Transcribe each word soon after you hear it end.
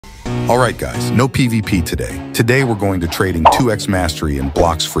Alright guys, no PvP today. Today we're going to trading 2x mastery in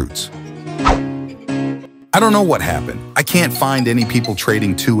Blox Fruits. I don't know what happened. I can't find any people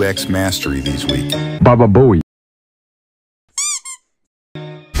trading 2x mastery these week. Baba Booey.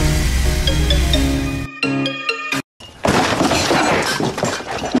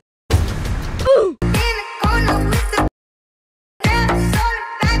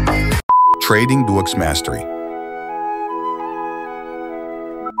 Trading 2x mastery.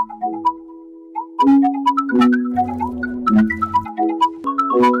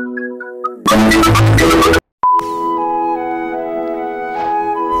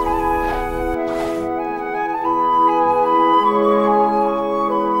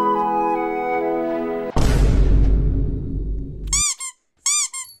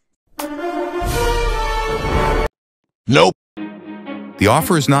 Nope. The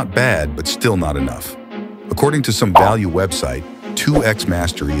offer is not bad, but still not enough. According to some value website, 2x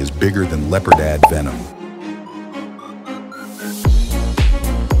mastery is bigger than leopard venom.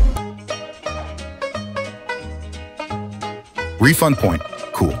 Refund point,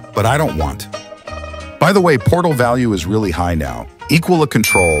 cool, but I don't want. By the way, portal value is really high now. Equal a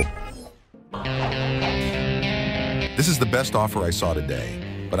control. This is the best offer I saw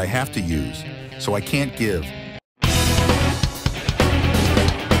today, but I have to use, so I can't give.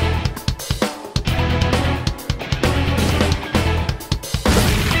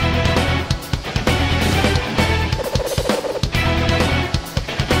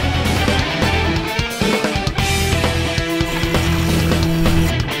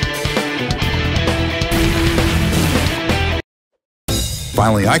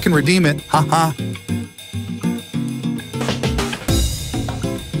 Finally, I can redeem it. Haha.